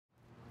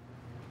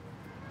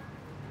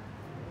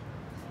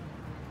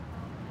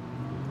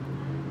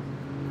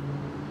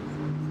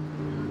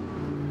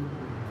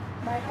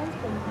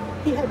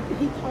He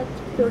taught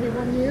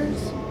 31 years.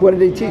 What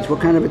did he teach?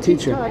 What kind of a He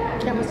teacher?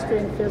 taught chemistry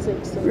and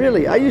physics.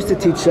 Really? I used to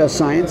teach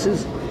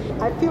sciences.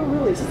 I feel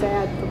really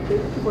sad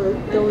for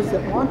those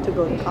that want to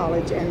go to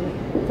college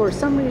and for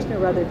some reason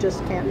or other just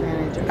can't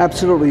manage it.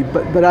 Absolutely,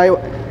 but I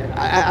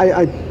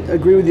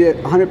agree with you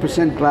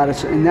 100%,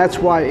 Gladys, and that's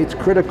why it's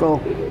critical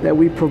that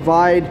we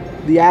provide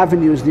the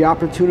avenues, the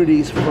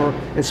opportunities for,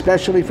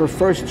 especially for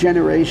first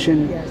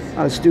generation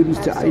students.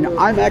 To, you know,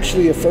 I'm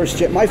actually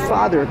a my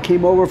father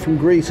came over from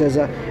Greece as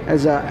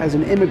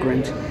an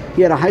immigrant.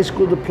 He had a high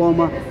school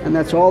diploma, and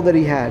that's all that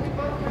he had.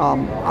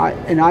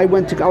 I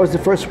was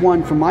the first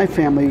one from my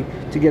family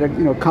to get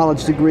a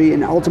college degree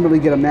and ultimately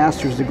get a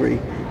master's degree.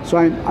 So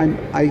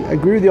I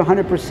agree with you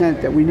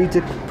 100% that we need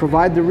to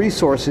provide the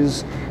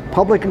resources,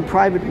 public and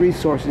private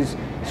resources,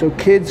 so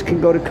kids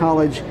can go to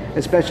college,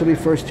 especially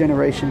first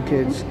generation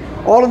kids.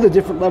 All of the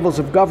different levels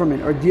of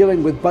government are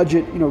dealing with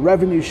budget,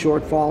 revenue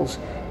shortfalls,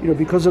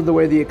 because of the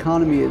way the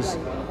economy is.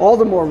 All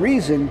the more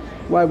reason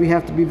why we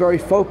have to be very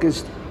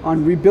focused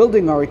on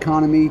rebuilding our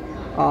economy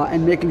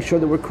and making sure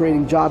that we're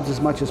creating jobs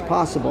as much as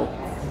possible.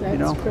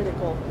 That's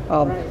critical.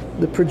 Right.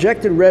 The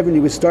projected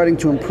revenue is starting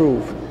to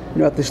improve,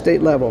 at the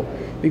state level,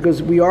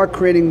 because we are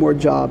creating more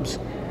jobs.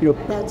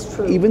 That's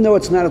true. Even though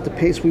it's not at the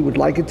pace we would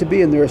like it to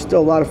be, and there are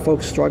still a lot of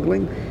folks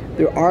struggling,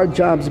 there are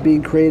jobs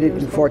being created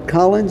in Fort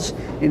Collins,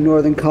 in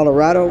northern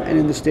Colorado, and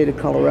in the state of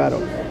Colorado.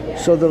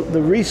 So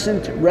the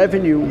recent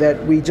revenue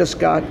that we just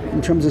got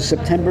in terms of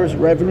September's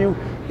revenue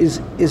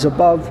is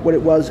above what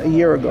it was a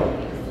year ago.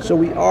 So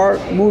we are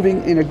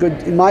moving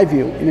in my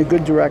view, in a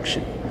good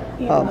direction.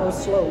 Even though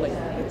slowly.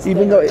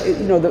 Even though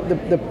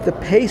the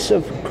pace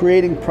of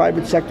creating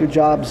private sector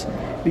jobs,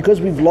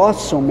 because we've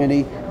lost so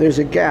many, there's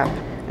a gap,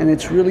 and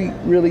it's really,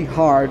 really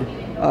hard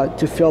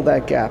to fill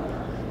that gap.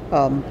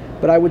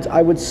 But I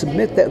would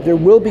submit that there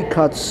will be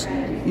cuts.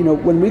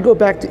 When we go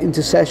back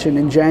into session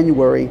in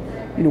January,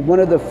 one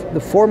of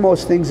the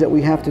foremost things that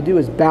we have to do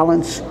is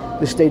balance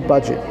the state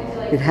budget.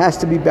 It has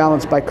to be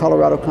balanced by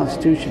Colorado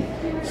Constitution.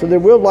 So there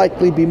will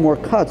likely be more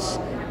cuts,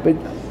 but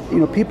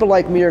people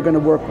like me are going to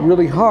work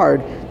really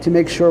hard to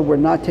make sure we're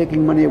not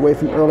taking money away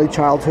from early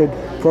childhood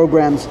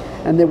programs,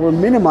 and that we're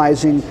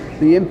minimizing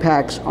the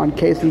impacts on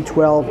K through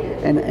 12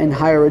 and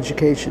higher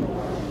education.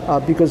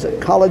 Because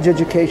college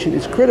education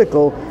is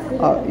critical,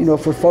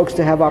 for folks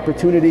to have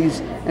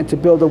opportunities and to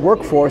build a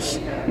workforce,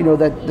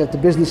 that the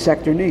business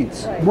sector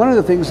needs. One of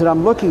the things that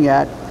I'm looking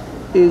at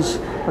is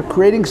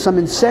creating some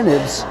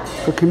incentives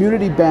for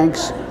community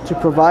banks to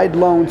provide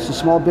loans to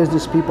small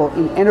business people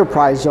in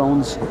enterprise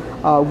zones,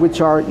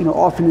 which are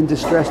often in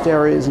distressed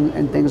areas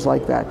and things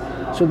like that.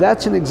 So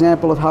that's an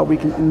example of how we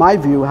can, in my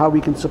view, how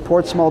we can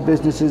support small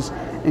businesses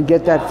and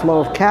get that flow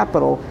of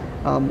capital.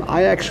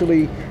 I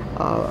actually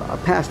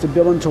passed a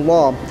bill into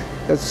law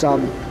that's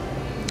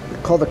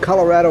called the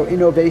Colorado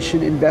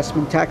Innovation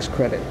Investment Tax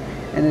Credit,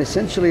 and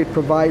essentially it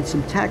provides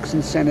some tax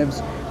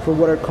incentives for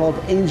what are called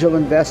angel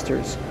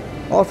investors.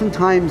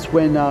 Oftentimes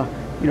when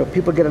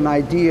people get an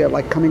idea,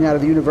 like coming out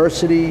of the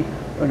university,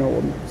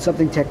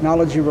 something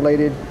technology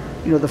related,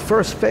 the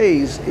first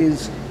phase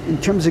is in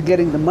terms of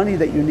getting the money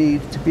that you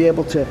need to be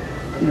able to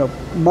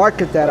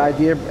market that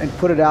idea and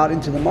put it out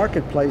into the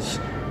marketplace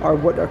are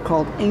what are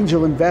called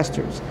angel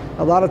investors.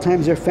 A lot of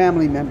times they're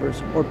family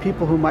members or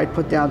people who might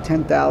put down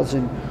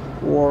 $10,000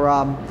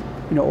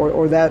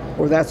 or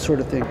that sort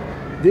of thing.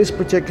 This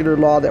particular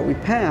law that we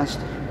passed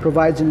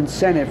provides an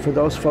incentive for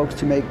those folks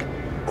to make,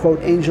 quote,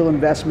 angel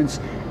investments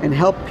and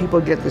help people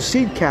get the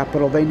seed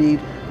capital they need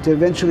to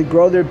eventually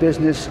grow their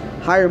business,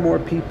 hire more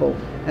people,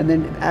 and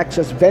then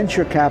access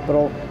venture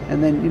capital,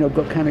 and then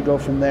go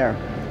from there.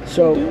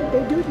 So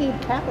they do need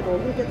capital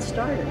to get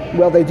started.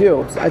 Well, they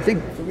do. I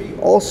think for me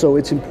also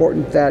it's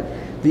important that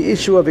the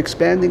issue of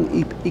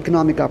expanding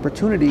economic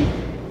opportunity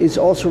is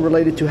also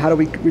related to how do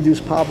we reduce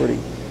poverty.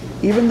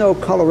 Even though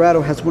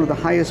Colorado has one of the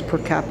highest per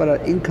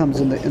capita incomes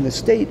in the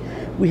state,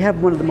 we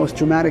have one of the most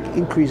dramatic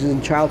increases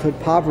in childhood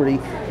poverty,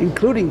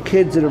 including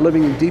kids that are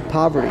living in deep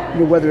poverty,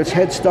 whether it's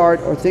Head Start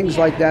or things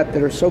like that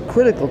that are so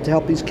critical to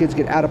help these kids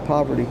get out of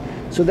poverty.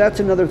 So that's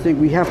another thing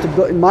we have to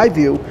build, in my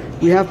view,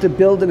 we have to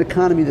build an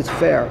economy that's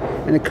fair,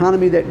 an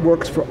economy that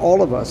works for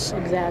all of us.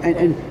 Exactly.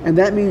 And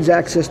that means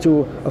access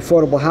to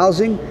affordable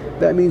housing,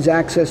 that means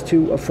access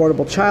to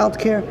affordable child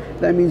care,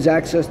 that means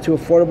access to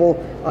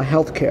affordable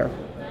health care.